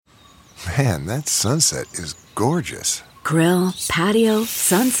Man, that sunset is gorgeous. Grill, patio,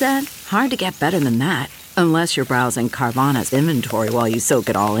 sunset. Hard to get better than that. Unless you're browsing Carvana's inventory while you soak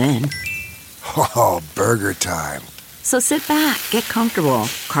it all in. Oh, burger time. So sit back, get comfortable.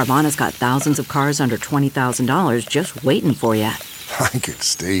 Carvana's got thousands of cars under $20,000 just waiting for you. I could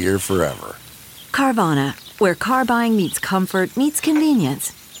stay here forever. Carvana, where car buying meets comfort meets convenience.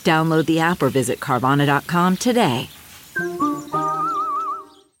 Download the app or visit Carvana.com today.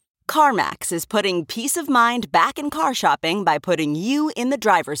 CarMax is putting peace of mind back in car shopping by putting you in the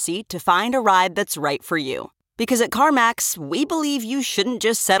driver's seat to find a ride that's right for you. Because at CarMax, we believe you shouldn't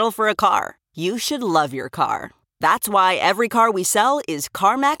just settle for a car. You should love your car. That's why every car we sell is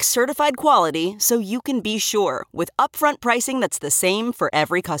CarMax certified quality, so you can be sure with upfront pricing that's the same for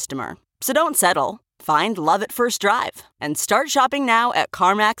every customer. So don't settle. Find love at first drive and start shopping now at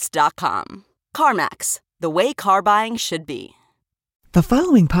CarMax.com. CarMax, the way car buying should be. The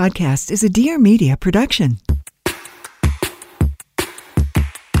following podcast is a Dear Media production.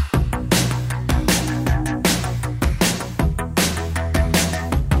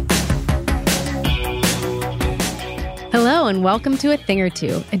 Hello and welcome to A Thing or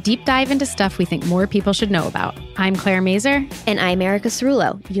Two, a deep dive into stuff we think more people should know about. I'm Claire Mazer. And I'm Erica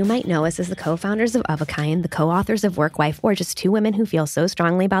Cerullo. You might know us as the co-founders of a Kind, the co-authors of Work Wife, or just two women who feel so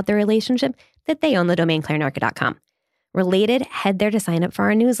strongly about their relationship that they own the domain clairenarca.com. Related, head there to sign up for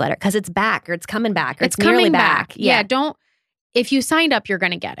our newsletter because it's back or it's coming back or it's nearly coming back. Yeah, if you signed up, you're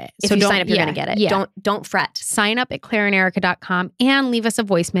going to get it. If you sign up, you're going to get it. Yeah. Don't fret. Sign up at clairenarca.com and leave us a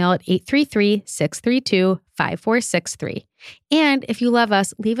voicemail at 833-632-5463. And if you love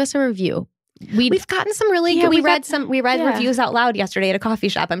us, leave us a review. We've gotten some really good. We read reviews out loud yesterday at a coffee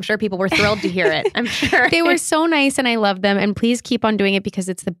shop. I'm sure people were thrilled to hear it. I'm sure. They were so nice and I love them. And please keep on doing it because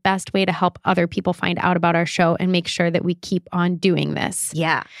it's the best way to help other people find out about our show and make sure that we keep on doing this.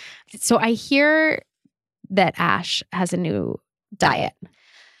 Yeah. So I hear that Ash has a new diet.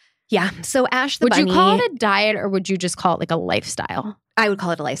 Yeah. So Ash the bunny. Would you call it a diet or would you just call it like a lifestyle? I would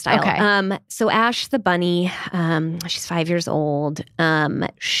call it a lifestyle. Okay. So Ash the bunny, she's 5 years old.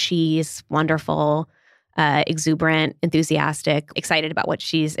 She's wonderful, exuberant, enthusiastic, excited about what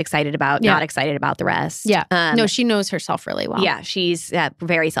she's excited about, not excited about the rest. Yeah. No, she knows herself really well. Yeah. She's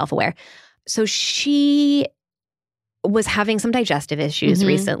very self-aware. So she was having some digestive issues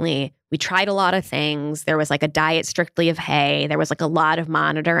recently. We tried a lot of things. There was like a diet strictly of hay. There was like a lot of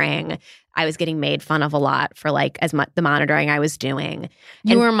monitoring. I was getting made fun of a lot for like as much the monitoring I was doing.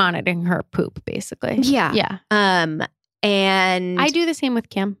 You were monitoring her poop, basically. Yeah. Yeah. And I do the same with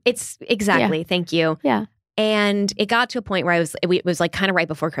Kim. It's exactly. Yeah. Thank you. Yeah. And it got to a point where it was like kind of right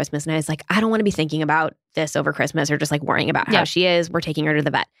before Christmas. And I was like, I don't want to be thinking about this over Christmas or just like worrying about how she is. We're taking her to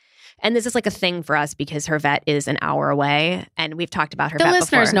the vet. And this is like a thing for us because her vet is an hour away. And we've talked about her vet before. The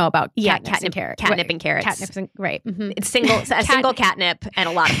listeners know about catnip and carrots. Catnip and carrots. Right. Mm-hmm. It's single catnip and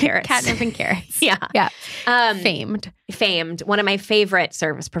a lot of carrots. Catnip and carrots. Yeah. Yeah. Famed. One of my favorite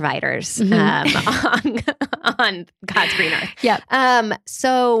service providers on God's green earth. Yeah.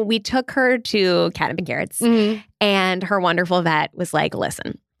 So we took her to catnip and carrots and her wonderful vet was like,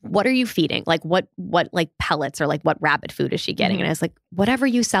 listen, what are you feeding? Like what like pellets or like what rabbit food is she getting? And I was like, whatever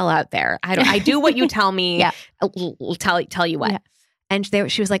you sell out there. I do what you tell me. Yeah. I'll tell you what. Yeah. And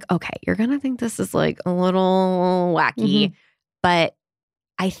she was like, okay, you're going to think this is like a little wacky, but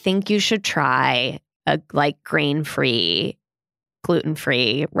I think you should try a like grain-free,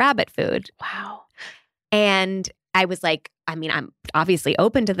 gluten-free rabbit food. Wow. And I was like, I mean, I'm obviously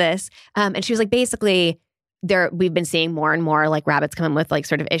open to this. And she was like, basically, we've been seeing more and more like rabbits come in with like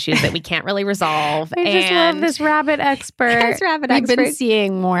sort of issues that we can't really resolve. I just love this rabbit expert. We've been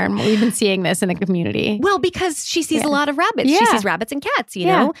seeing more and more. We've been seeing this in the community. Well, because she sees a lot of rabbits. Yeah. She sees rabbits and cats, you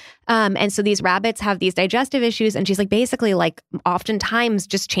know? And so these rabbits have these digestive issues. And she's like, basically like oftentimes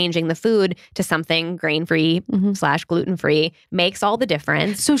just changing the food to something grain-free / gluten-free makes all the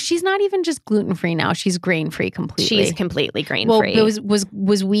difference. So she's not even just gluten-free now. She's grain-free completely. She's completely grain-free. Well,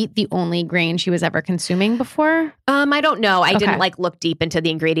 was wheat the only grain she was ever consuming before? I don't know. I didn't like look deep into the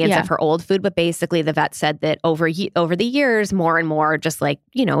ingredients of her old food, but basically the vet said that over the years, more and more, just like,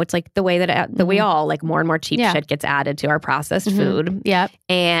 you know, it's like the way that we all like more and more cheap shit gets added to our processed food. Yeah.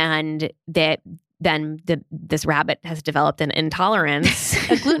 And that then this rabbit has developed an intolerance.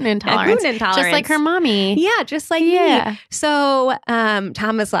 A gluten intolerance. Just like her mommy. Yeah, just like me. So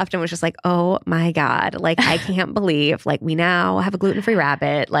Thomas left and was just like, oh my God, like I can't believe like we now have a gluten-free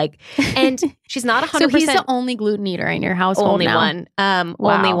rabbit. Like, and she's not 100%. So he's the only gluten eater in your household only now? One.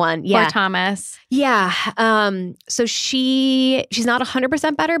 Wow. Only one. Yeah. Poor Thomas. Yeah. So she's not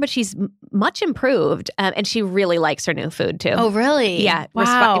 100% better, but she's much improved. And she really likes her new food too. Oh, really? Yeah.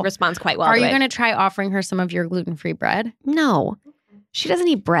 Wow. Responds quite well Are to you it. going to try offering her some of your gluten-free bread? No. She doesn't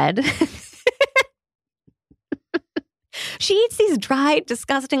eat bread. She eats these dried,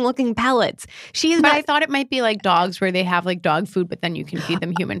 disgusting looking pellets. But I thought it might be like dogs where they have like dog food, but then you can feed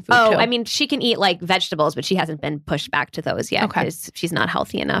them human food Oh, too. I mean, she can eat like vegetables, but she hasn't been pushed back to those yet because she's not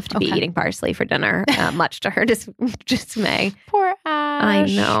healthy enough to be eating parsley for dinner, much to her dismay. Poor Ash. I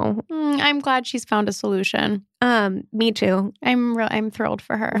know. I'm glad she's found a solution. Me too. I'm thrilled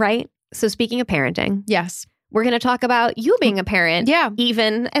for her. Right? So speaking of parenting. Yes. We're going to talk about you being a parent. Yeah.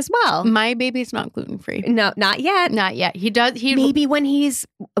 Even as well. My baby's not gluten-free. No, not yet. Not yet. Maybe when he's,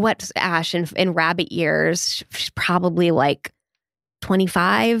 Ash, in rabbit years, she's probably like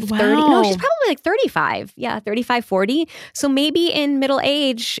 25, 30. No, she's probably like 35. Yeah, 35, 40. So maybe in middle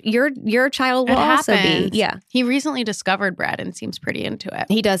age, your child will also be. Yeah. He recently discovered bread and seems pretty into it.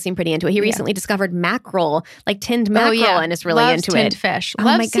 He does seem pretty into it. He recently discovered mackerel, like tinned mackerel, and is really Loves into tinned it. fish. Oh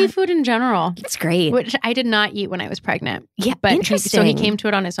my Loves God. seafood in general. It's great. Which I did not eat when I was pregnant. Yeah, but interesting. So he came to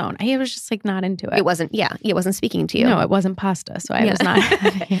it on his own. I was just like not into it. It wasn't speaking to you. No, it wasn't pasta. So I was not.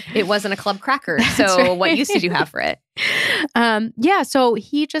 It wasn't a club cracker. So what use did you have for it? So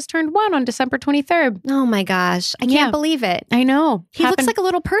he just turned 1 on December 23rd. Oh my gosh. I can't believe it. I know. He looks like a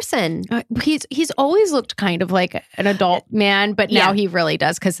little person. He's always looked kind of like an adult man, but now he really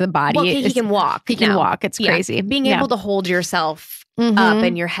does because the body. Well, he can walk. He can walk. It's crazy. Being able to hold yourself up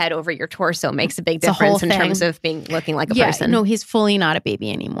and your head over your torso makes a big difference in terms of looking like a person. No, he's fully not a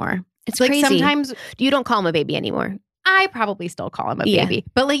baby anymore. It's like crazy. Sometimes you don't call him a baby anymore. I probably still call him a baby.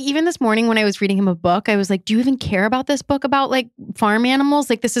 But like even this morning when I was reading him a book, I was like, do you even care about this book about like farm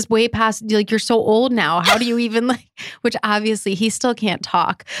animals? Like this is way past, like you're so old now. How do you even like, which obviously he still can't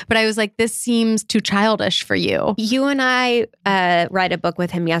talk. But I was like, this seems too childish for you. You and I read a book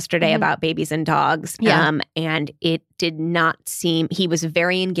with him yesterday about babies and dogs. Yeah. And it did not seem, he was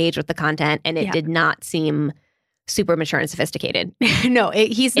very engaged with the content and it did not seem super mature and sophisticated. No,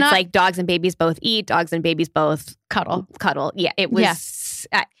 he's not. It's like dogs and babies both eat, dogs and babies both cuddle. Yeah, it was.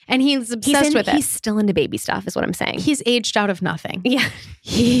 And he's obsessed with it. He's still into baby stuff is what I'm saying. He's aged out of nothing. Yeah.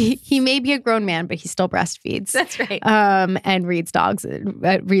 He may be a grown man, but he still breastfeeds. That's right. And reads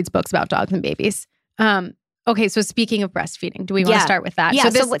reads books about dogs and babies. Okay, so speaking of breastfeeding, do we want to start with that? Yeah,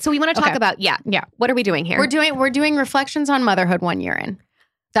 so we want to talk about, what are we doing here? We're doing Reflections on Motherhood 1 year in.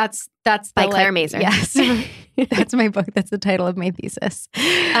 That's by Claire Mazur. Yes. That's my book. That's the title of my thesis.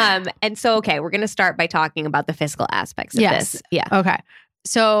 And so, okay, we're going to start by talking about the physical aspects of this. Yeah. Okay.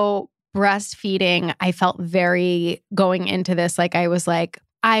 So breastfeeding, I felt very going into this, like I was like,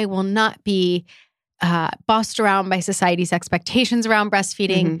 I will not be bossed around by society's expectations around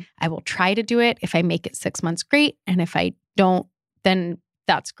breastfeeding. Mm-hmm. I will try to do it. If I make it 6 months, great. And if I don't, then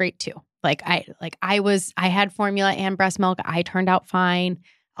that's great too. I had formula and breast milk. I turned out fine.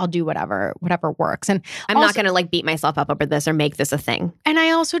 I'll do whatever works. And I'm not going to like beat myself up over this or make this a thing. And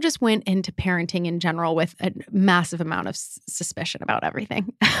I also just went into parenting in general with a massive amount of suspicion about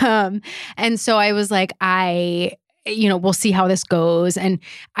everything. And so I was like, we'll see how this goes. And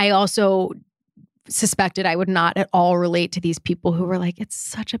I also suspected I would not at all relate to these people who were like, it's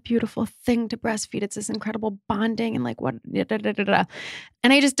such a beautiful thing to breastfeed. It's this incredible bonding and like what, And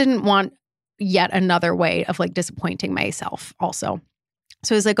I just didn't want yet another way of like disappointing myself also.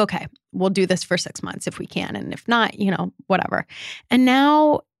 So I was like, okay, we'll do this for 6 months if we can. And if not, whatever. And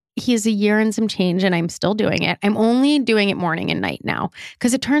now he's a year and some change and I'm still doing it. I'm only doing it morning and night now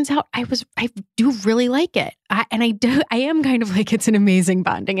because it turns out I do really like it. I am kind of like, it's an amazing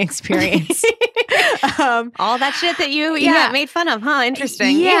bonding experience. All that shit that you made fun of, huh?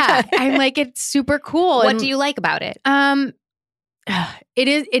 Interesting. Yeah. I'm like, it's super cool. What do you like about it?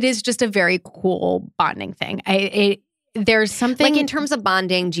 It is just a very cool bonding thing. There's something like in terms of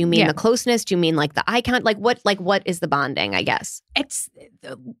bonding. Do you mean the closeness? Do you mean like the eye contact? What is the bonding? I guess it's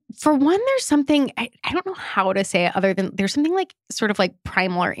for one. There's something I don't know how to say it other than there's something like sort of like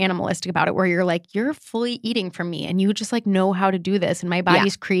primal or animalistic about it, where you're like you're fully eating from me, and you just like know how to do this, and my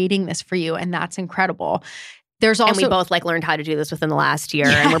body's creating this for you, and that's incredible. There's also and we both like learned how to do this within the last year,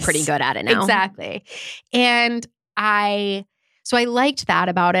 and we're pretty good at it now. Exactly, and I liked that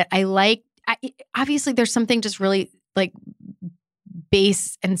about it. Obviously there's something just really like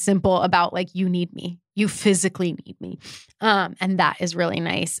base and simple about like, you need me, you physically need me. And that is really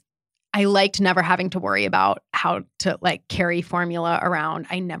nice. I liked never having to worry about how to like carry formula around.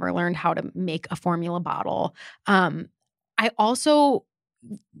 I never learned how to make a formula bottle. I also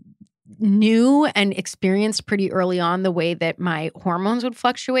knew and experienced pretty early on the way that my hormones would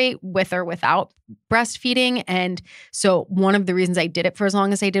fluctuate with or without breastfeeding. And so one of the reasons I did it for as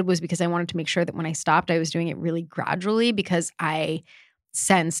long as I did was because I wanted to make sure that when I stopped, I was doing it really gradually, because I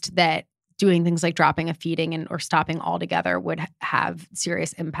sensed that doing things like dropping a feeding or stopping altogether would have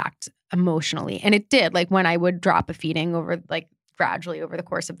serious impact emotionally. And it did. Like when I would drop a feeding gradually over the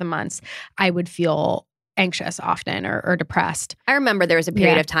course of the months, I would feel anxious often or depressed. I remember there was a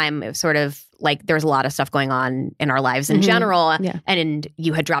period of time, it was sort of like there was a lot of stuff going on in our lives in general. Yeah. And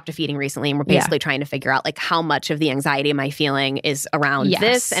you had dropped a feeding recently, and we're basically trying to figure out like how much of the anxiety am I feeling is around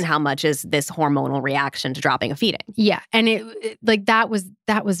this, and how much is this hormonal reaction to dropping a feeding. Yeah. And that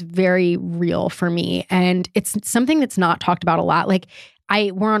was very real for me. And it's something that's not talked about a lot. Like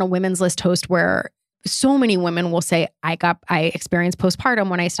we're on a women's list host where so many women will say, I experienced postpartum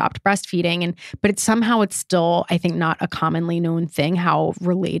when I stopped breastfeeding. But it's still, I think, not a commonly known thing how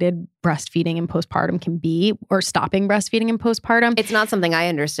related breastfeeding and postpartum can be, or stopping breastfeeding and postpartum. It's not something I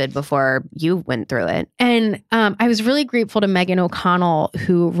understood before you went through it. And I was really grateful to Megan O'Connell,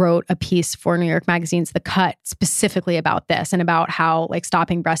 who wrote a piece for New York Magazine's The Cut specifically about this, and about how like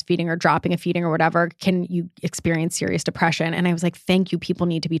stopping breastfeeding or dropping a feeding or whatever, can you experience serious depression? And I was like, thank you. People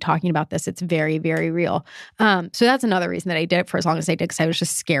need to be talking about this. It's very, very real. So that's another reason that I did it for as long as I did, because I was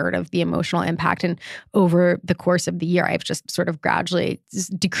just scared of the emotional impact. And over the course of the year, I've just sort of gradually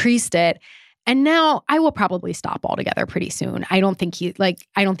decreased it. And now I will probably stop altogether pretty soon. I don't think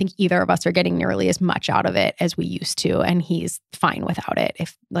either of us are getting nearly as much out of it as we used to. And he's fine without it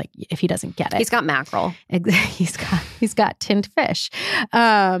if he doesn't get it. He's got mackerel. He's got tinned fish.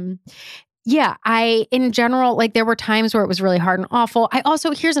 Yeah, in general, like there were times where it was really hard and awful.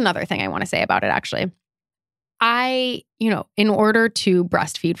 Here's another thing I want to say about it, actually. In order to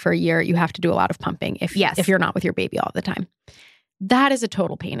breastfeed for a year, you have to do a lot of pumping if you're not with your baby all the time. That is a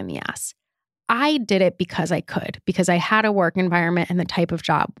total pain in the ass. I did it because I could, because I had a work environment and the type of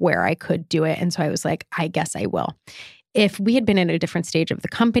job where I could do it. And so I was like, I guess I will. If we had been in a different stage of the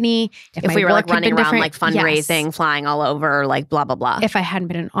company, if we were like running around like fundraising, flying all over, like blah, blah, blah. If I hadn't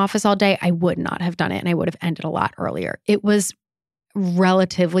been in office all day, I would not have done it, and I would have ended a lot earlier. It was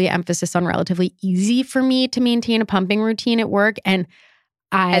relatively easy for me to maintain a pumping routine at work. And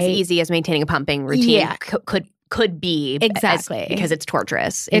as easy as maintaining a pumping routine could be. Exactly. Because it's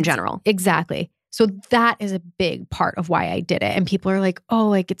torturous in general. Exactly. So that is a big part of why I did it. And people are like, oh,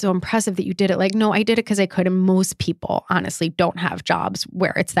 like it's so impressive that you did it. Like, no, I did it because I could. And most people honestly don't have jobs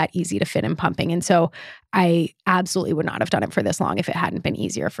where it's that easy to fit in pumping. And so I absolutely would not have done it for this long if it hadn't been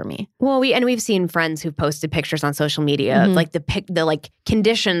easier for me. Well, we've seen friends who've posted pictures on social media of like the like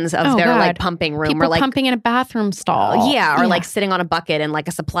conditions of their like pumping room, people or like pumping in a bathroom stall. Or like sitting on a bucket in like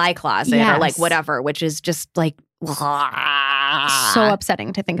a supply closet or like whatever, which is just like so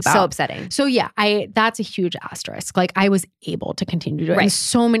upsetting to think about. So upsetting. So yeah, that's a huge asterisk. Like I was able to continue to do it. And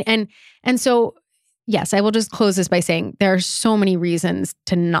so many, and so yes, I will just close this by saying there are so many reasons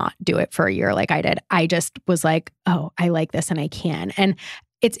to not do it for a year like I did. I just was like, oh, I like this and I can. And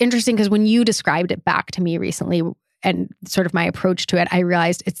it's interesting because when you described it back to me recently and sort of my approach to it, I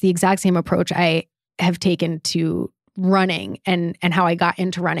realized it's the exact same approach I have taken to running and how I got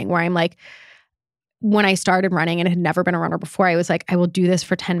into running, where I'm like, when I started running and had never been a runner before, I was like, I will do this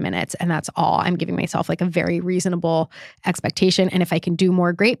for 10 minutes and that's all. I'm giving myself like a very reasonable expectation. And if I can do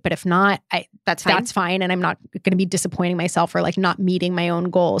more, great. But if not, that's fine. And I'm not going to be disappointing myself or like not meeting my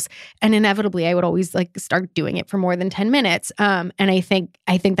own goals. And inevitably I would always like start doing it for more than 10 minutes. And I think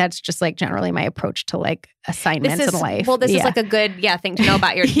that's just like generally my approach to like assignments in life. Well, this is like a good thing to know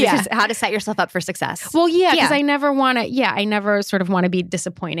about this is how to set yourself up for success. Well, because I never sort of want to be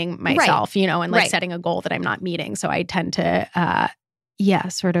disappointing myself, and like setting a goal that I'm not meeting. So I tend to,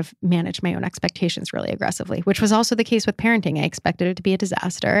 sort of manage my own expectations really aggressively, which was also the case with parenting. I expected it to be a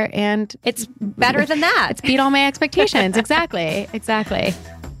disaster, and it's better than that. It's beat all my expectations. Exactly.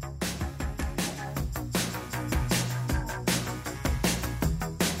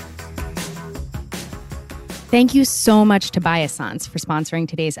 Thank you so much to Biossance for sponsoring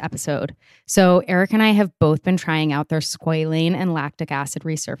today's episode. So Eric and I have both been trying out their squalane and lactic acid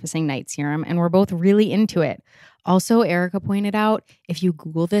resurfacing night serum, and we're both really into it. Also, Erica pointed out, if you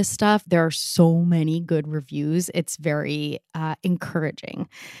Google this stuff, there are so many good reviews. It's very encouraging.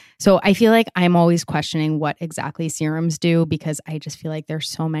 So I feel like I'm always questioning what exactly serums do, because I just feel like there's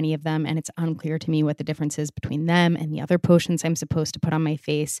so many of them and it's unclear to me what the difference is between them and the other potions I'm supposed to put on my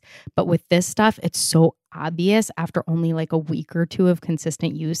face. But with this stuff, it's so obvious after only like a week or two of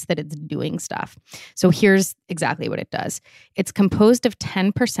consistent use that it's doing stuff. So here's exactly what it does. It's composed of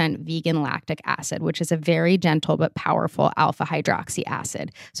 10% vegan lactic acid, which is a very gentle gentle but powerful alpha hydroxy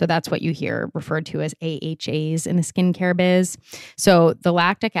acid. So that's what you hear referred to as AHAs in the skincare biz. So the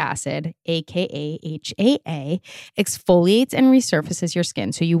lactic acid, aka HAA, exfoliates and resurfaces your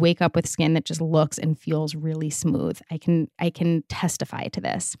skin. So you wake up with skin that just looks and feels really smooth. I can testify to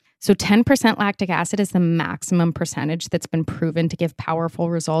this. So 10% lactic acid is the maximum percentage that's been proven to give powerful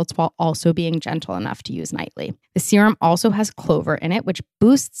results while also being gentle enough to use nightly. The serum also has clover in it, which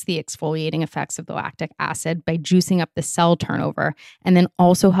boosts the exfoliating effects of the lactic acid by juicing up the cell turnover, and then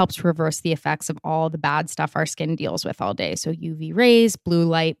also helps reverse the effects of all the bad stuff our skin deals with all day. So UV rays, blue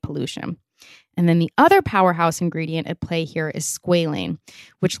light, pollution. And then the other powerhouse ingredient at play here is squalane,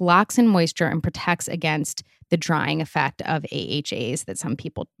 which locks in moisture and protects against the drying effect of AHAs that some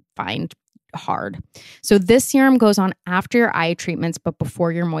people find hard. So this serum goes on after your eye treatments, but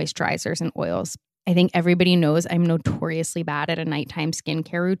before your moisturizers and oils. I think everybody knows I'm notoriously bad at a nighttime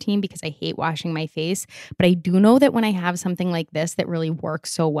skincare routine because I hate washing my face. But I do know that when I have something like this that really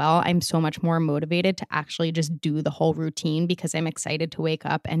works so well, I'm so much more motivated to actually just do the whole routine because I'm excited to wake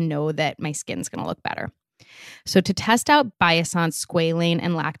up and know that my skin's going to look better. So to test out Biossance squalane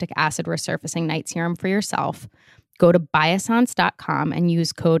and lactic acid resurfacing night serum for yourself, go to biossance.com and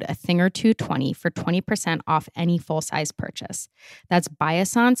use code ATHINGOR220 for 20% off any full-size purchase. That's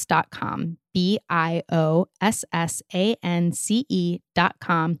biossance.com,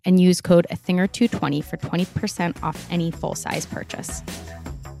 BIOSSANCE.com, and use code ATHINGOR220 for 20% off any full-size purchase.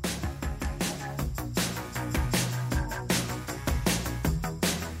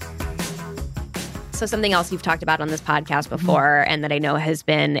 So something else you've talked about on this podcast before and that I know has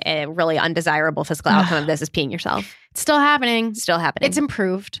been a really undesirable physical outcome of this is peeing yourself. It's still happening. Still happening. It's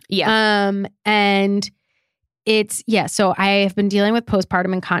improved. Yeah. And it's, so I have been dealing with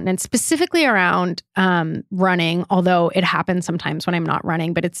postpartum incontinence specifically around running, although it happens sometimes when I'm not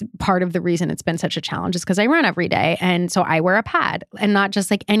running, but it's part of the reason it's been such a challenge is because I run every day. And so I wear a pad, and not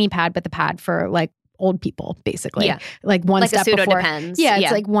just like any pad, but the pad for like old people, basically. Yeah. Like one step before. Depends. Yeah,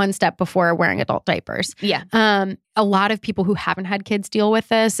 it's like one step before wearing adult diapers. Yeah. A lot of people who haven't had kids deal with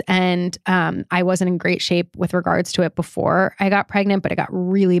this, and I wasn't in great shape with regards to it before I got pregnant, but it got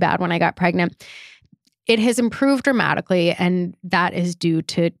really bad when I got pregnant. It has improved dramatically, and that is due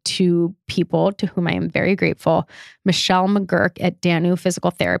to two people to whom I am very grateful. Michelle McGurk at Danu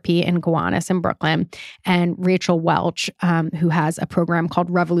Physical Therapy in Gowanus in Brooklyn, and Rachel Welch, who has a program called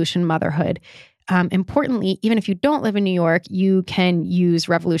Revolution Motherhood. Importantly, even if you don't live in New York, you can use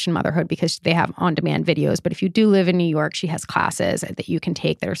Revolution Motherhood because they have on-demand videos. But if you do live in New York, she has classes that you can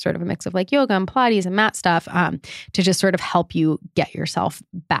take that are sort of a mix of like yoga and Pilates and mat stuff to just sort of help you get yourself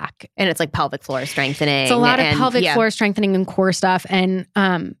back. And it's like pelvic floor strengthening. It's a lot of pelvic floor strengthening and core stuff. And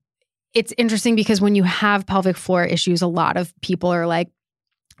it's interesting because when you have pelvic floor issues, a lot of people are like,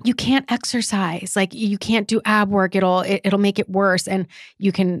 you can't exercise, like you can't do ab work. It'll make it worse. And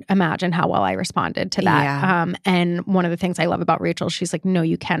you can imagine how well I responded to that. Yeah. And one of the things I love about Rachel, she's like, no,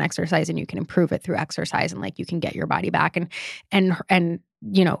 you can exercise and you can improve it through exercise, and like you can get your body back. And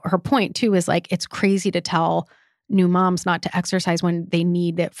you know, her point too is like, it's crazy to tell new moms not to exercise when they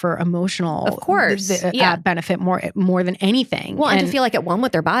need it for emotional, of course, benefit more than anything. Well, and to feel like at one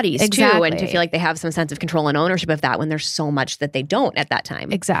with their bodies too, and to feel like they have some sense of control and ownership of that when there's so much that they don't at that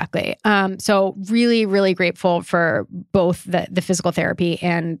time. Exactly. So really, really grateful for both the physical therapy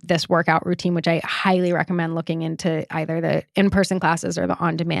and this workout routine, which I highly recommend looking into either the in-person classes or the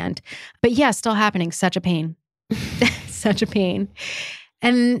on-demand. But yeah, still happening. Such a pain. Such a pain.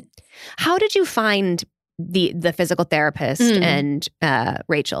 And how did you find the physical therapist and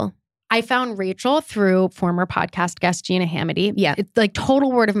Rachel? I found Rachel through former podcast guest Gina Hamady. Yeah. It's like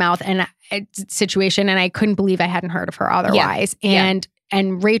total word of mouth and situation. And I couldn't believe I hadn't heard of her otherwise. Yeah.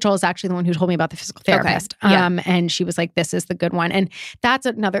 And Rachel is actually the one who told me about the physical therapist. Okay. Yeah. And she was like, this is the good one. And that's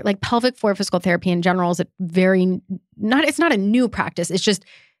another, like pelvic floor physical therapy in general is it's not a new practice. It's just,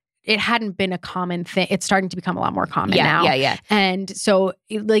 it hadn't been a common thing. It's starting to become a lot more common now. Yeah. And so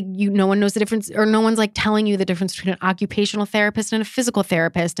like no one knows the difference, or no one's like telling you the difference between an occupational therapist and a physical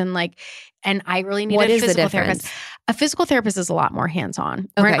therapist. And I really need a physical therapist. A physical therapist is a lot more hands-on.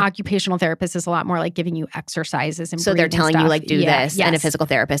 Or an occupational therapist is a lot more like giving you exercises and so they're telling stuff. You like do this, and a physical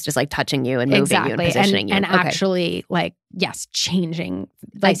therapist is like touching you and moving you and positioning you. And actually like, yes, changing,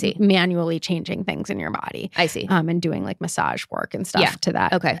 like manually changing things in your body. I see. And doing like massage work and stuff to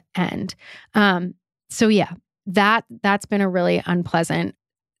that end. So yeah, that's been a really unpleasant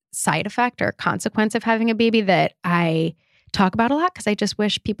side effect or consequence of having a baby that I talk about a lot because I just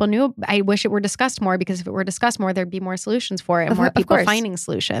wish people knew. I wish it were discussed more, because if it were discussed more, there'd be more solutions for it and more people finding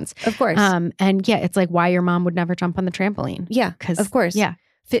solutions. Of course. And yeah, it's like why your mom would never jump on the trampoline. Yeah, of course. Yeah.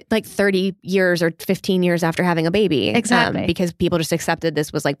 like 30 years or 15 years after having a baby. Exactly. Because people just accepted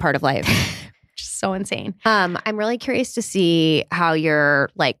this was like part of life. Just so insane. I'm really curious to see how your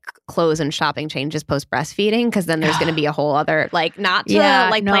like clothes and shopping changes post breastfeeding, because then there's going to be a whole other like not to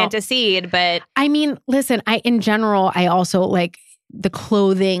plant a seed, but I mean, listen, in general, I also like the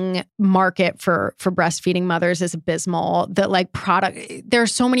clothing market for breastfeeding mothers is abysmal. The like there are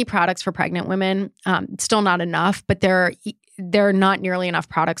so many products for pregnant women. Still not enough, but there are not nearly enough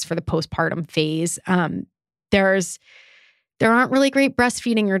products for the postpartum phase. There aren't really great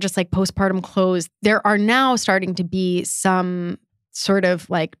breastfeeding or just like postpartum clothes. There are now starting to be some sort of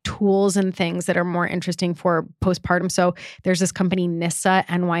like tools and things that are more interesting for postpartum. So there's this company NYSSA,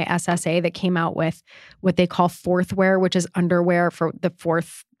 NYSSA, that came out with what they call fourth wear, which is underwear for the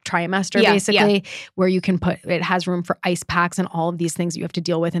fourth trimester, basically, where you can it has room for ice packs and all of these things you have to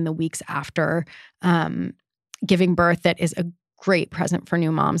deal with in the weeks after giving birth. That is a great present for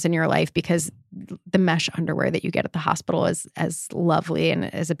new moms in your life, because the mesh underwear that you get at the hospital is as lovely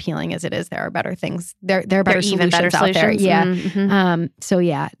and as appealing as it is. There are better things. There are better solutions out there. Yeah. Mm-hmm. So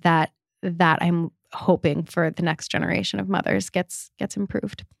yeah, that I'm hoping for the next generation of mothers gets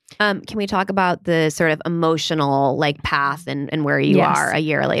improved. Can we talk about the sort of emotional like path and where you are a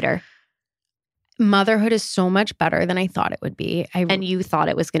year later? Motherhood is so much better than I thought it would be. And you thought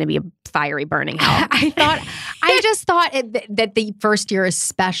it was going to be a fiery burning hell. I just thought that the first year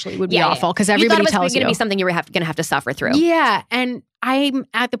especially would be awful, because everybody tells you. It was going to be something you were going to have to suffer through. Yeah. And I'm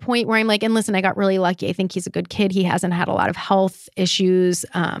at the point where I'm like, and listen, I got really lucky. I think he's a good kid. He hasn't had a lot of health issues.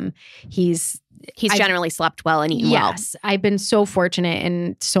 He's generally slept well and eaten well. Yes. I've been so fortunate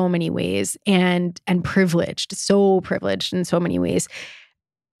in so many ways and privileged, so privileged in so many ways,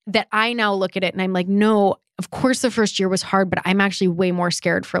 that I now look at it and I'm like, no, of course the first year was hard, but I'm actually way more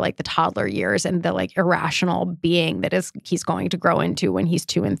scared for like the toddler years and the like irrational being that he's going to grow into when he's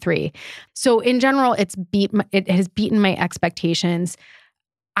 2 and 3. So in general, it has beaten my expectations.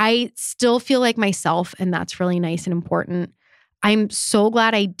 I still feel like myself, and that's really nice and important. I'm so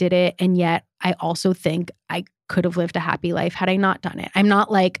glad I did it. And yet I also think I could have lived a happy life had I not done it. I'm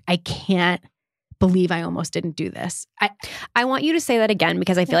not like, I can't believe I almost didn't do this. I want you to say that again,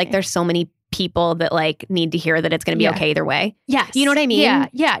 because I feel like there's so many people that like need to hear that it's going to be okay either way. Yes. You know what I mean?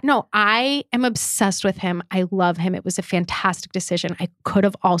 Yeah. No, I am obsessed with him. I love him. It was a fantastic decision. I could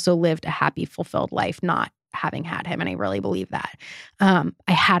have also lived a happy, fulfilled life not having had him. And I really believe that. I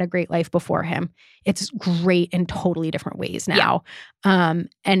had a great life before him. It's great in totally different ways now. And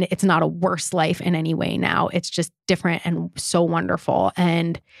it's not a worse life in any way now. It's just different and so wonderful.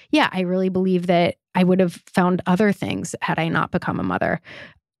 And yeah, I really believe that I would have found other things had I not become a mother.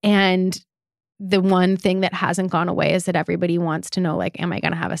 And the one thing that hasn't gone away is that everybody wants to know, like, am I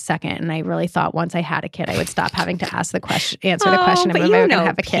going to have a second? And I really thought once I had a kid, I would stop having to answer the question of am I going to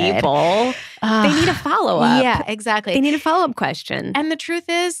have a kid? They need a follow-up. Yeah, exactly. They need a follow-up question. And the truth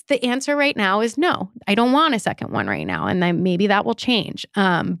is, the answer right now is no. I don't want a second one right now. And then maybe that will change.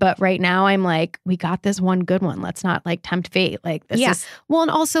 But right now I'm like, we got this one good one. Let's not like tempt fate. Like this is... Well,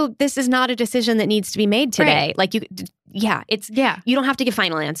 and also this is not a decision that needs to be made today. Right. Like you don't have to give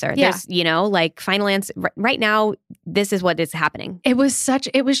final answer. Yeah. There's, like final answer right now, this is what is happening. It was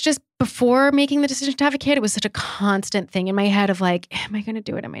just before making the decision to have a kid, it was such a constant thing in my head of like, am I going to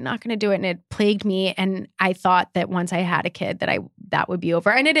do it? Am I not going to do it? And it plagued me. And I thought that once I had a kid that would be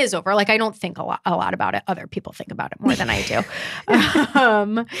over. And it is over. Like, I don't think a lot about it. Other people think about it more than I do.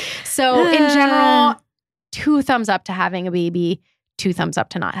 So in general, 2 thumbs up to having a baby. 2 thumbs up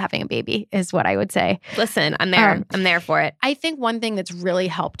to not having a baby is what I would say. Listen, I'm there. I'm there for it. I think one thing that's really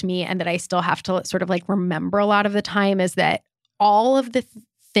helped me and that I still have to sort of like remember a lot of the time is that all of the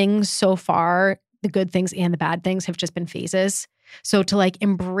things so far, the good things and the bad things, have just been phases. So to like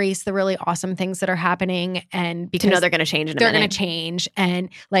embrace the really awesome things that are happening, and because to know they're going to change in a minute. They're going to change. And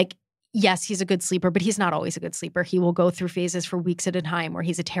like, yes, he's a good sleeper, but he's not always a good sleeper. He will go through phases for weeks at a time where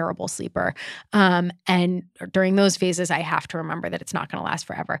he's a terrible sleeper. And during those phases, I have to remember that it's not going to last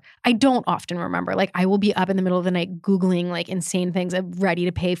forever. I don't often remember. Like, I will be up in the middle of the night Googling like insane things. I'm ready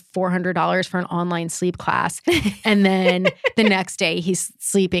to pay $400 for an online sleep class. And then the next day he's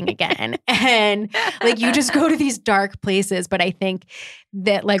sleeping again. And like, you just go to these dark places. But I think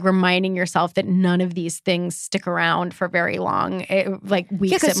that like reminding yourself that none of these things stick around for very long, like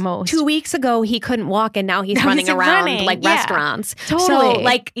weeks at most. 2 weeks ago, he couldn't walk, and now he's running around like restaurants. Totally. So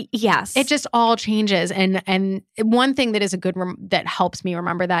like, yes. It just all changes. And one thing that is a good, that helps me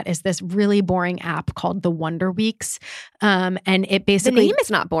remember that is this really boring app called The Wonder Weeks. And it basically... The name is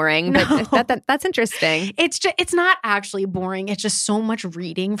not boring, but that's interesting. It's not actually boring. It's just so much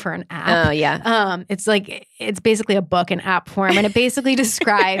reading for an app. Oh, yeah. It's basically a book in app form. And it basically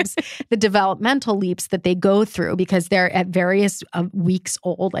describes the developmental leaps that they go through because they're at various weeks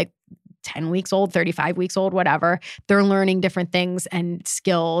old, like 10 weeks old, 35 weeks old, whatever. They're learning different things and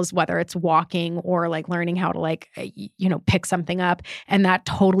skills, whether it's walking or like learning how to like, pick something up. And that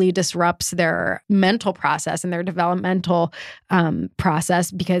totally disrupts their mental process and their developmental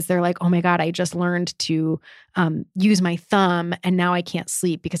process because they're like, oh my God, I just learned to use my thumb and now I can't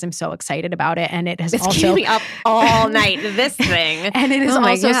sleep because I'm so excited about it. And it's also keeping me up all night, this thing. And it has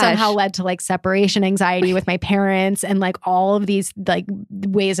also somehow led to like separation anxiety with my parents and like all of these like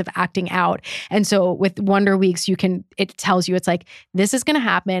ways of acting out. And so with Wonder Weeks, it tells you it's like, this is going to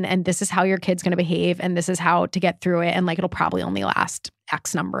happen and this is how your kid's going to behave and this is how to get through it. And like, it'll probably only last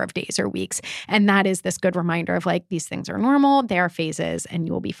X number of days or weeks. And that is this good reminder of like, these things are normal, they are phases, and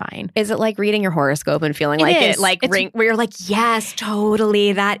you will be fine. Is it like reading your horoscope and feeling like it like where you're like, yes,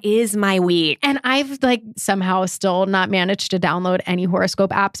 totally, that is my week. And I've like somehow still not managed to download any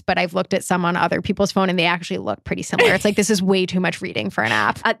horoscope apps, but I've looked at some on other people's phone and they actually look pretty similar. It's like, this is way too much reading for an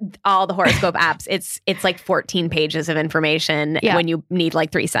app. All the horoscope apps, it's like 14 pages of information when you need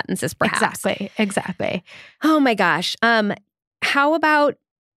like 3 sentences perhaps. Exactly. Oh my gosh. How about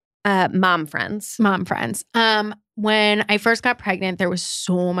mom friends? Mom friends. When I first got pregnant, there was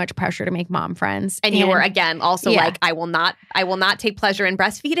so much pressure to make mom friends. And you were, again, also like, I will not take pleasure in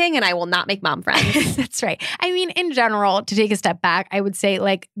breastfeeding and I will not make mom friends. That's right. I mean, in general, to take a step back, I would say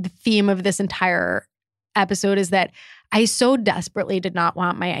like the theme of this entire episode is that I so desperately did not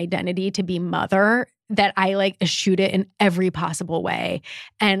want my identity to be mother that I like eschewed it in every possible way.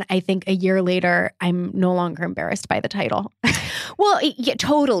 And I think a year later, I'm no longer embarrassed by the title. Well, yeah,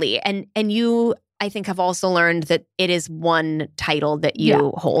 totally. And you, I think, have also learned that it is one title that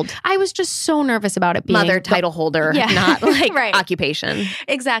you hold. I was just so nervous about it being mother title holder, not like occupation.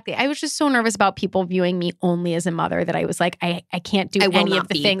 Exactly. I was just so nervous about people viewing me only as a mother that I was like, I can't do any of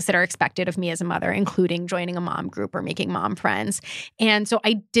the things that are expected of me as a mother, including joining a mom group or making mom friends. And so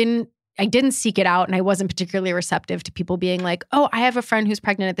I didn't seek it out, and I wasn't particularly receptive to people being like, oh, I have a friend who's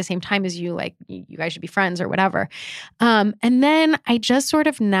pregnant at the same time as you, like you guys should be friends or whatever. And then I just sort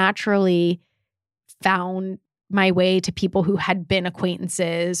of naturally found my way to people who had been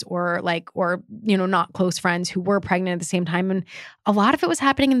acquaintances or not close friends who were pregnant at the same time. And a lot of it was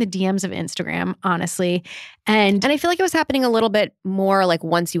happening in the DMs of Instagram, honestly. And I feel like it was happening a little bit more like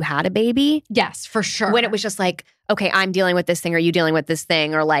once you had a baby. Yes, for sure. When it was just like, okay, I'm dealing with this thing. Are you dealing with this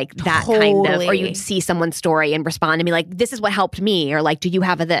thing? Or like that kind of, or you'd see someone's story and respond to me like, this is what helped me. Or like, do you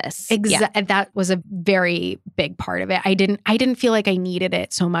have a this? Exactly. That was a very big part of it. I didn't feel like I needed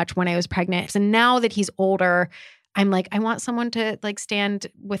it so much when I was pregnant. And now that he's older, I'm like, I want someone to like stand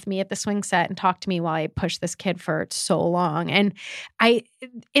with me at the swing set and talk to me while I push this kid for so long. And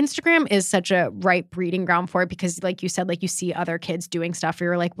Instagram is such a ripe breeding ground for it because like you said, like you see other kids doing stuff where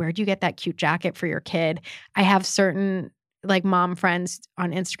you're like, where'd you get that cute jacket for your kid? I have certain like mom friends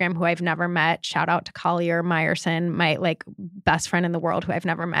on Instagram who I've never met. Shout out to Collier Meyerson, my like best friend in the world who I've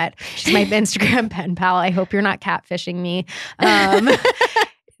never met. She's my Instagram pen pal. I hope you're not catfishing me.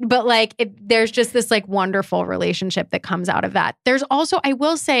 But like, there's just this like wonderful relationship that comes out of that. There's also, I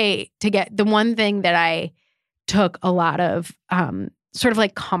will say, to get the one thing that I took a lot of sort of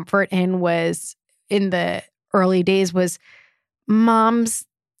like comfort in was in the early days was moms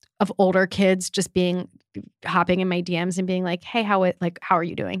of older kids just hopping in my DMs and being like, hey, how are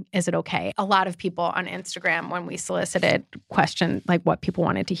you doing? Is it okay? A lot of people on Instagram, when we solicited questions, like what people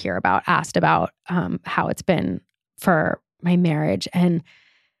wanted to hear about, asked about how it's been for my marriage. And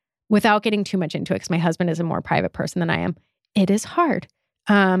without getting too much into it, because my husband is a more private person than I am, it is hard.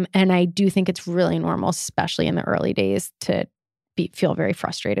 And I do think it's really normal, especially in the early days, to feel very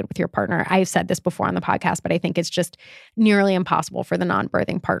frustrated with your partner. I've said this before on the podcast, but I think it's just nearly impossible for the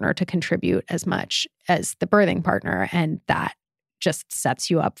non-birthing partner to contribute as much as the birthing partner. And that just sets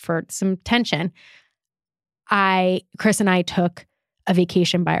you up for some tension. Chris and I took a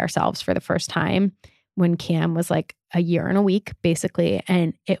vacation by ourselves for the first time when Cam was like a year and a week, basically.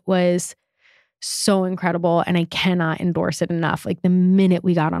 And it was so incredible. And I cannot endorse it enough. Like the minute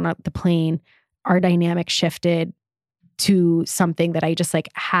we got on the plane, our dynamic shifted to something that I just like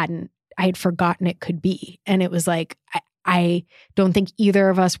I had forgotten it could be. And it was like, I don't think either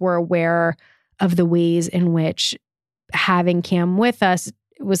of us were aware of the ways in which having Cam with us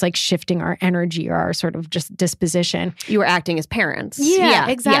was like shifting our energy or our sort of just disposition. You were acting as parents. Yeah,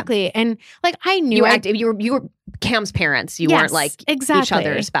 exactly. Yeah. And like I knew you were Cam's parents. You weren't like each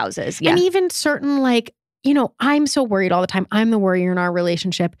other's spouses. Yeah. And even certain like, I'm so worried all the time. I'm the worrier in our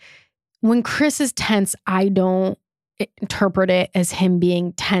relationship. When Chris is tense, I don't interpret it as him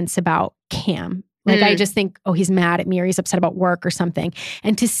being tense about Cam. Like I just think, oh, he's mad at me or he's upset about work or something.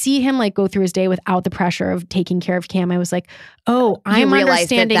 And to see him like go through his day without the pressure of taking care of Cam, I was like, oh, I'm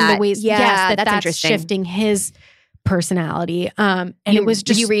understanding the ways. Yes, that's interesting. Shifting his personality. And it was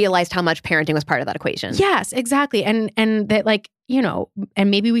just, you realized how much parenting was part of that equation. Yes, exactly. And that like, you know,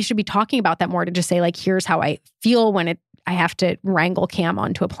 and maybe we should be talking about that more to just say like, here's how I feel when I have to wrangle Cam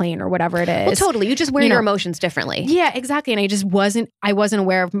onto a plane or whatever it is. Well, totally. You just wear your emotions differently. Yeah, exactly. And I wasn't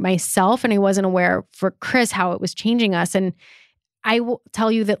aware of myself, and I wasn't aware for Chris how it was changing us. And I will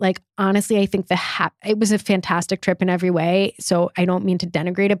tell you that, like, honestly, I think it was a fantastic trip in every way. So I don't mean to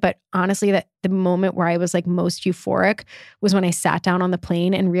denigrate it, but honestly, that the moment where I was like most euphoric was when I sat down on the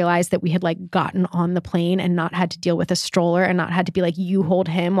plane and realized that we had like gotten on the plane and not had to deal with a stroller and not had to be like, you hold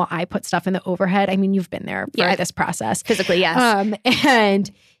him while I put stuff in the overhead. I mean, you've been there for this process. Physically, yes.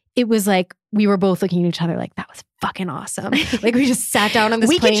 And it was like, we were both looking at each other like, that was fucking awesome. Like we just sat down on this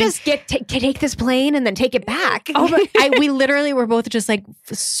plane. We could just take this plane and then take it back. Oh, but we literally were both just like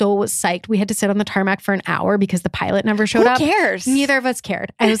so psyched. We had to sit on the tarmac for an hour because the pilot never showed up. Who cares? Neither of us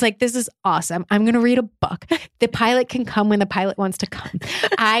cared. I was like, this is awesome. I'm going to read a book. The pilot can come when the pilot wants to come.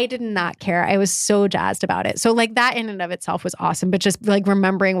 I did not care. I was so jazzed about it. So like that in and of itself was awesome. But just like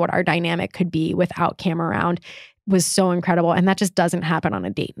remembering what our dynamic could be without Cam around was so incredible. And that just doesn't happen on a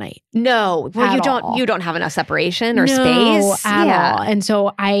date night. No. Well, you don't have enough separation or space at all. And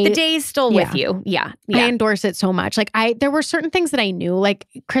so the day's still with you. Yeah. I endorse it so much. Like there were certain things that I knew, like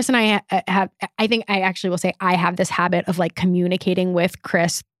Chris and I I think I actually will say I have this habit of like communicating with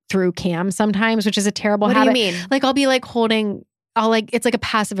Chris through Cam sometimes, which is a terrible habit. What do you mean? Like I'll be like it's like a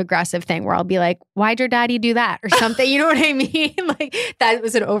passive aggressive thing where I'll be like, why'd your daddy do that? Or something. You know what I mean? Like that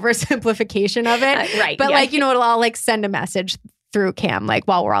was an oversimplification of it. Right. But like, you know, I'll like send a message through Cam, like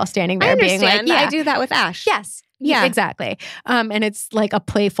while we're all standing there being like, I do that with Ash. Yes. Yeah, exactly. And it's like a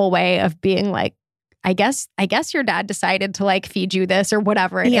playful way of being like, I guess your dad decided to like feed you this or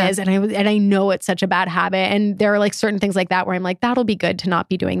whatever it is. And I know it's such a bad habit. And there are like certain things like that where I'm like, that'll be good to not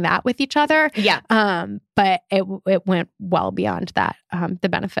be doing that with each other. Yeah. But it went well beyond that, the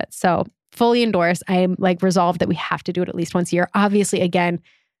benefits. So fully endorse. I'm like resolved that we have to do it at least once a year. Obviously, again,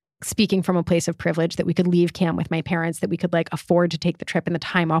 speaking from a place of privilege that we could leave Cam with my parents, that we could like afford to take the trip and the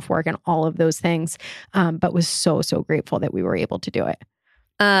time off work and all of those things. But was so grateful that we were able to do it.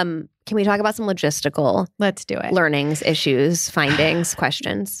 Can we talk about some logistical Let's do it. Learnings, issues, findings,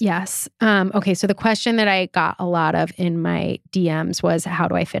 questions? Yes. Okay. So the question that I got a lot of in my DMs was, how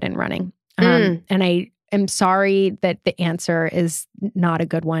do I fit in running? And I am sorry that the answer is not a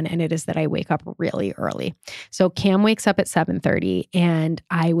good one. And it is that I wake up really early. So Cam wakes up at 7:30 and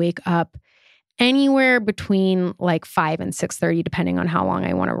I wake up anywhere between like 5 and 6:30, depending on how long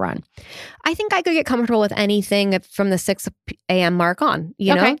I want to run. I think I could get comfortable with anything from the 6 a.m. mark on.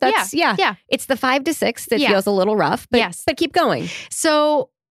 You know, that's yeah. It's the 5 to 6 that feels a little rough, but keep going. So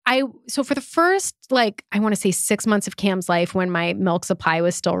for the first, like, I want to say 6 months of Cam's life, when my milk supply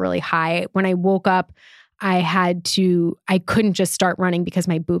was still really high, when I woke up, I couldn't just start running because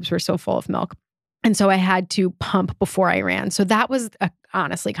my boobs were so full of milk. And so I had to pump before I ran. So that was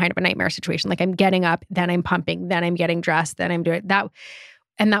honestly kind of a nightmare situation. Like I'm getting up, then I'm pumping, then I'm getting dressed, then I'm doing that.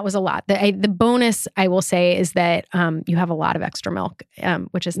 And that was a lot. The bonus, I will say, is that you have a lot of extra milk,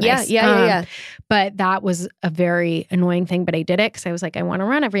 which is nice. Yeah. But that was a very annoying thing. But I did it because I was like, I want to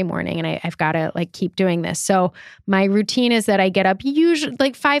run every morning and I've got to like keep doing this. So my routine is that I get up usually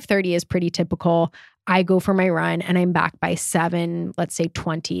like 5:30 is pretty typical. I go for my run and I'm back by 7, let's say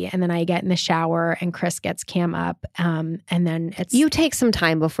 20. And then I get in the shower and Chris gets Cam up. And then You take some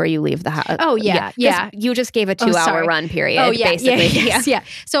time before you leave the house. Oh, yeah. You just gave a 2-hour run period, basically. Yeah.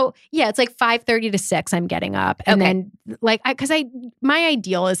 So, it's like 5:30 to 6 I'm getting up. And then like, my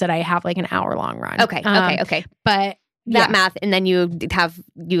ideal is that I have like an hour-long run. Okay. But that math, and then you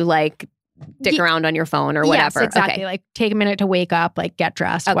like dick around on your phone or whatever. Yes, exactly. Okay. Like take a minute to wake up, like get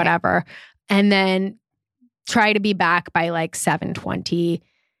dressed, whatever. And then try to be back by like 7:20,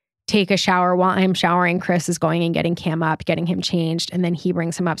 take a shower while I'm showering. Chris is going and getting Cam up, getting him changed. And then he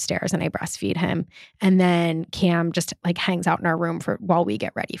brings him upstairs and I breastfeed him. And then Cam just like hangs out in our room while we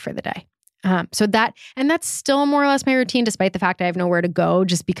get ready for the day. That's still more or less my routine, despite the fact I have nowhere to go,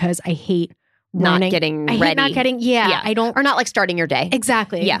 just because I hate running. Not getting ready. Hate not getting, I don't. Or not like starting your day.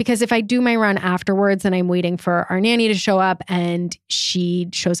 Exactly. Yeah. Because if I do my run afterwards, then I'm waiting for our nanny to show up and she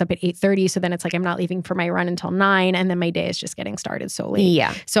shows up at 8:30. So then it's like I'm not leaving for my run until 9 and then my day is just getting started so late.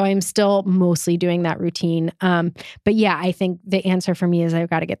 Yeah. So I'm still mostly doing that routine. But yeah, I think the answer for me is I've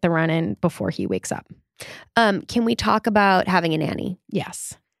got to get the run in before he wakes up. Can we talk about having a nanny?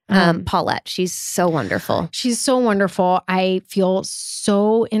 Yes. Paulette, she's so wonderful. She's so wonderful. I feel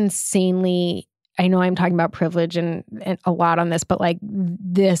so insanely, I know I'm talking about privilege and a lot on this, but like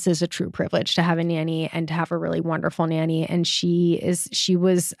this is a true privilege to have a nanny and to have a really wonderful nanny. And she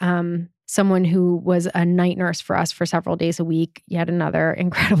was someone who was a night nurse for us for several days a week. Yet another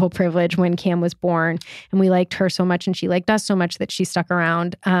incredible privilege when Cam was born. And we liked her so much and she liked us so much that she stuck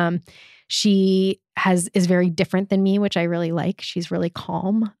around. She is very different than me, which I really like. She's really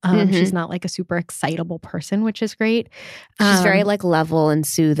calm. She's not like a super excitable person, which is great. She's very like level and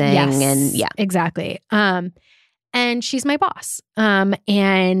soothing. Yes, and yeah, exactly. And she's my boss.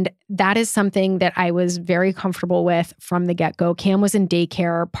 And that is something that I was very comfortable with from the get-go. Cam was in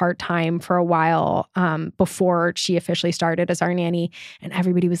daycare part-time for a while before she officially started as our nanny. And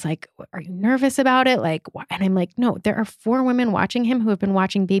everybody was like, are you nervous about it? Like, and I'm like, no, there are 4 women watching him who have been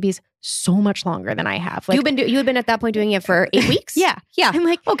watching babies so much longer than I have. Like, you had been at that point doing it for 8 weeks? Yeah. I'm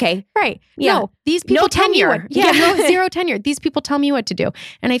like, okay. Right. Yeah. No, these people No tell me tenure. no, zero tenure. These people tell me what to do.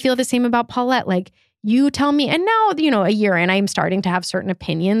 And I feel the same about Paulette. Like, you tell me, and now, a year in, I'm starting to have certain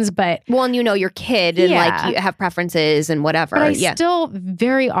opinions, but... Well, and your kid and like you have preferences and whatever. But I still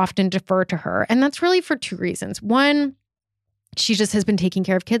very often defer to her. And that's really for 2 reasons. One, she just has been taking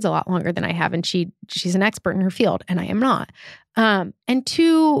care of kids a lot longer than I have. And she's an expert in her field and I am not. And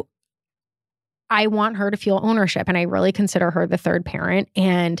 2, I want her to feel ownership. And I really consider her the third parent.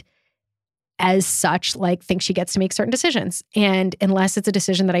 And as such, like, think she gets to make certain decisions. And unless it's a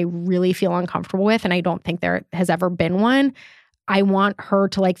decision that I really feel uncomfortable with, and I don't think there has ever been one, I want her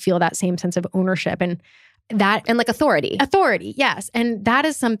to like feel that same sense of ownership and like authority. Authority, yes. And that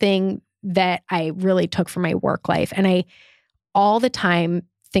is something that I really took from my work life. And I all the time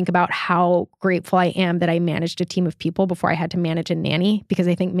think about how grateful I am that I managed a team of people before I had to manage a nanny, because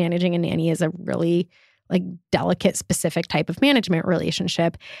I think managing a nanny is a really like delicate, specific type of management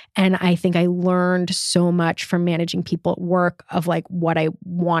relationship. And I think I learned so much from managing people at work of like what I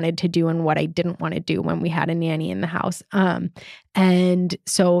wanted to do and what I didn't want to do when we had a nanny in the house. And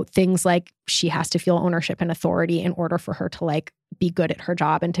so things like she has to feel ownership and authority in order for her to like be good at her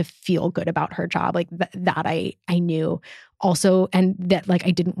job and to feel good about her job. Like that I knew also, and that like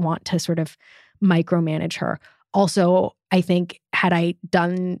I didn't want to sort of micromanage her. Also, I think had I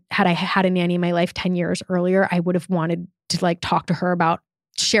had a nanny in my life 10 years earlier, I would have wanted to like talk to her about,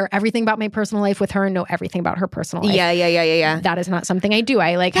 share everything about my personal life with her and know everything about her personal life. Yeah. That is not something I do.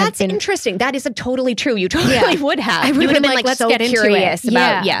 I like That's interesting. That is totally true. You totally would have. I would have been like, let's so get into curious it.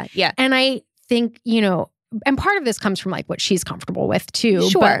 about Yeah. And I think, and part of this comes from like what she's comfortable with too.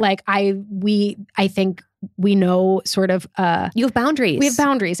 Sure. But like I think we know sort of you have boundaries. We have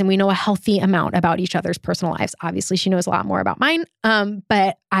boundaries and we know a healthy amount about each other's personal lives. Obviously, she knows a lot more about mine.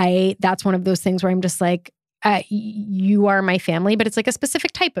 But that's one of those things where I'm just like, you are my family, but it's like a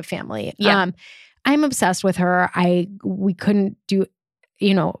specific type of family. Yeah. I'm obsessed with her. We couldn't do,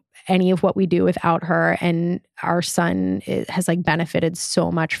 any of what we do without her. And our son has like benefited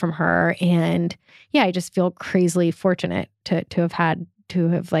so much from her. And yeah, I just feel crazily fortunate to have had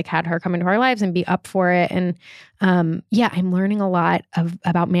her come into our lives and be up for it. And I'm learning a lot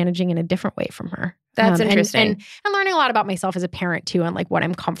about managing in a different way from her. That's interesting. And I'm learning a lot about myself as a parent too, and like what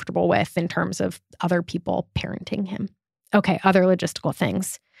I'm comfortable with in terms of other people parenting him. Okay, other logistical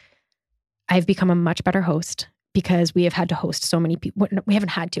things. I've become a much better host because we have had to host so many people. We haven't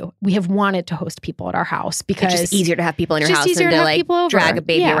had to. We have wanted to host people at our house because it's just easier to have people in your house than to like drag a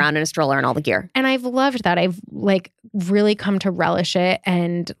baby around in a stroller and all the gear. And I've loved that. I've like really come to relish it,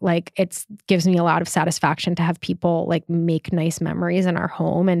 and like it gives me a lot of satisfaction to have people like make nice memories in our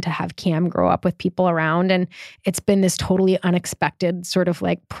home and to have Cam grow up with people around. And it's been this totally unexpected sort of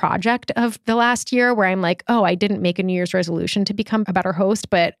like project of the last year where I'm like, oh, I didn't make a New Year's resolution to become a better host,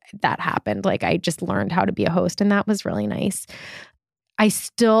 but that happened. Like I just learned how to be a host. And that was really nice.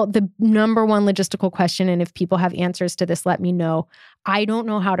 The number one logistical question, and if people have answers to this, let me know. I don't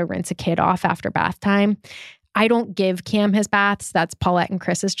know how to rinse a kid off after bath time. I don't give Cam his baths. That's Paulette and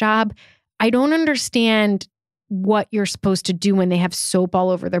Chris's job. I don't understand what you're supposed to do when they have soap all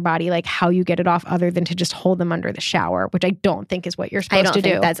over their body, like how you get it off other than to just hold them under the shower, which I don't think is what you're supposed to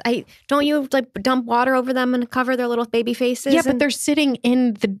do. Don't you like dump water over them and cover their little baby faces? Yeah, but they're sitting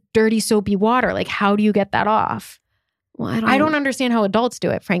in the dirty soapy water. Like how do you get that off? Well, I don't understand how adults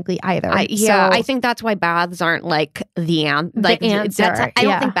do it, frankly, either. I think that's why baths aren't like the answer. I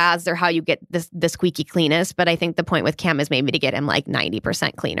don't think baths are how you get the squeaky cleanest, but I think the point with Cam is maybe to get him like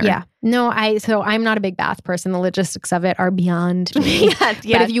 90% cleaner. Yeah. No, I'm not a big bath person. The logistics of it are beyond me. But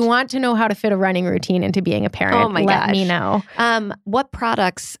if you want to know how to fit a running routine into being a parent, let me know. What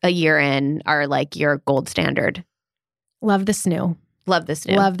products a year in are like your gold standard? Love the Snoo. Love the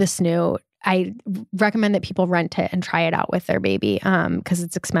Snoo. Love the Snoo. I recommend that people rent it and try it out with their baby because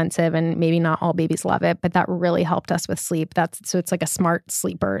it's expensive and maybe not all babies love it, but that really helped us with sleep. So it's like a smart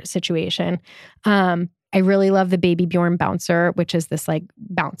sleeper situation. I really love the Baby Bjorn Bouncer, which is this like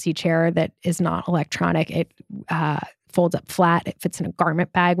bouncy chair that is not electronic. It folds up flat. It fits in a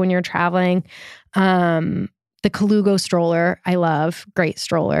garment bag when you're traveling. The Colugo stroller, I love. Great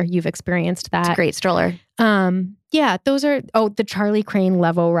stroller. You've experienced that. It's a great stroller. Yeah, those are, the Charlie Crane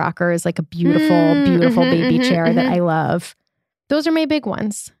Levo rocker is like a beautiful, beautiful baby chair that I love. Those are my big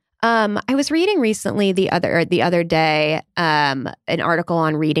ones. I was reading recently the other day an article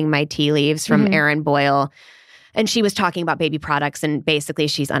on reading my tea leaves from Erin Boyle. And she was talking about baby products, and basically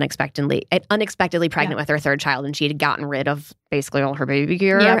she's unexpectedly pregnant with her third child, and she had gotten rid of basically all her baby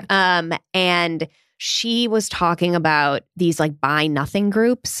gear. Yep. And she was talking about these like buy nothing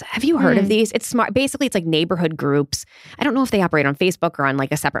groups. Have you heard of these? It's smart. Basically, it's like neighborhood groups. I don't know if they operate on Facebook or on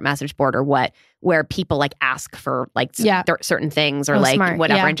like a separate message board or what, where people like ask for like certain things or like smart.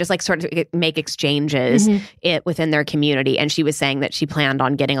 whatever, Yeah. and just like sort of make exchanges within their community. And she was saying that she planned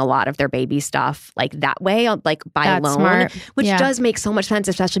on getting a lot of their baby stuff like that way, like by That's loan, smart. which Yeah. does make so much sense,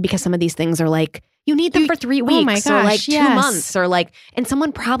 especially because some of these things are like, you need them for 3 weeks oh my or like gosh, 2 yes. months or like, and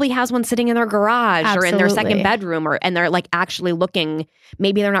someone probably has one sitting in their garage or in their second Absolutely. bedroom and they're like actually looking,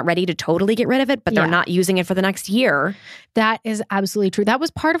 maybe they're not ready to totally get rid of it, but they're not using it for the next year. That is absolutely true. That was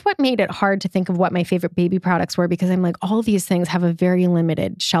part of what made it hard to think of what my favorite baby products were, because I'm like, all these things have a very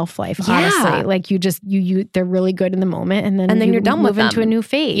limited shelf life, honestly. Like you they're really good in the moment and then you're done with them. move into a new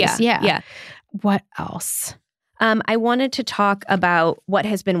phase. Yeah. What else? I wanted to talk about what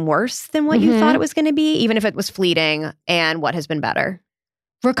has been worse than what you thought it was going to be, even if it was fleeting, and what has been better.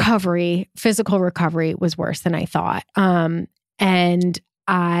 Physical recovery was worse than I thought. And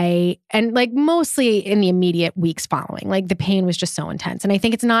like mostly in the immediate weeks following, like the pain was just so intense. And I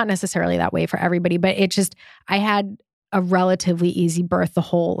think it's not necessarily that way for everybody, but I had a relatively easy birth. The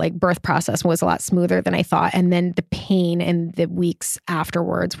whole like birth process was a lot smoother than I thought. And then the pain in the weeks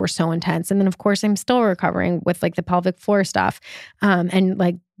afterwards were so intense. And then of course I'm still recovering with like the pelvic floor stuff. And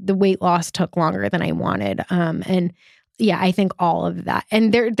like the weight loss took longer than I wanted. And yeah, I think all of that.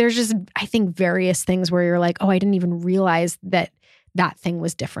 And there's just, I think, various things where you're like, oh, I didn't even realize that thing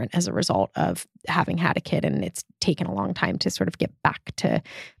was different as a result of having had a kid. And it's taken a long time to sort of get back to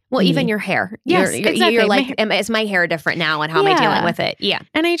Well, even your hair. Yes, exactly. You're like, is my hair different now, and how am I dealing with it? Yeah.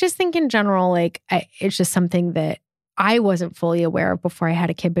 And I just think in general, like, it's just something that I wasn't fully aware of before I had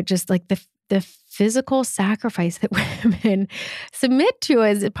a kid, but just like the physical sacrifice that women submit to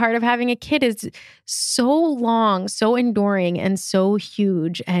as part of having a kid is so long, so enduring, and so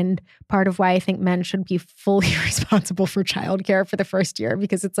huge. And part of why I think men should be fully responsible for childcare for the first year,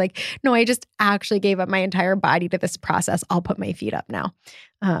 because it's like, no, I just actually gave up my entire body to this process. I'll put my feet up now.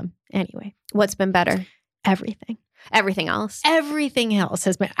 Anyway. What's been better? Everything. Everything else. Everything else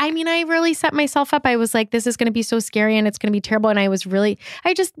has been, I mean, I really set myself up. I was like, this is going to be so scary and it's going to be terrible. And I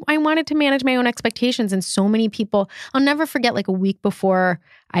wanted to manage my own expectations. And so many people, I'll never forget, like a week before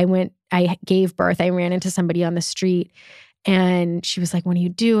I gave birth, I ran into somebody on the street and she was like, what do you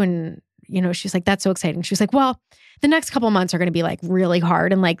do? And, she's like, that's so exciting. She was like, well, the next couple months are going to be like really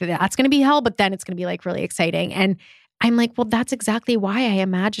hard. And like, that's going to be hell, but then it's going to be like really exciting. And I'm like, well, that's exactly why I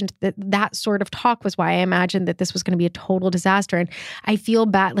imagined that sort of talk was why I imagined that this was going to be a total disaster. And I feel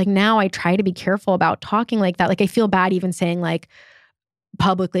bad. Like now I try to be careful about talking like that. Like I feel bad even saying like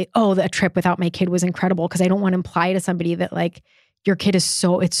publicly, oh, the trip without my kid was incredible. Cause I don't want to imply to somebody that like your kid it's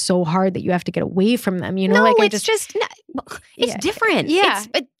so hard that you have to get away from them. No, like it's different. Yeah.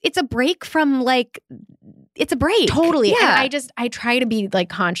 It's a break from like, it's a break. Totally. Yeah. And I try to be like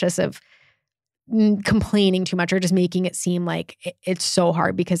conscious of complaining too much or just making it seem like it's so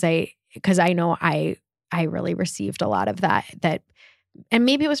hard because I know I really received a lot of that and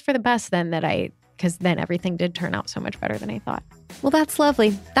maybe it was for the best then because then everything did turn out so much better than I thought. Well, that's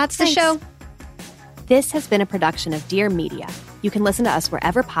lovely. That's the show. This has been a production of Dear Media. You can listen to us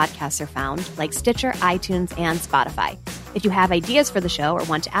wherever podcasts are found, like Stitcher, iTunes, and Spotify. If you have ideas for the show or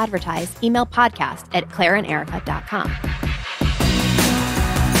want to advertise, email podcast@claireanderica.com.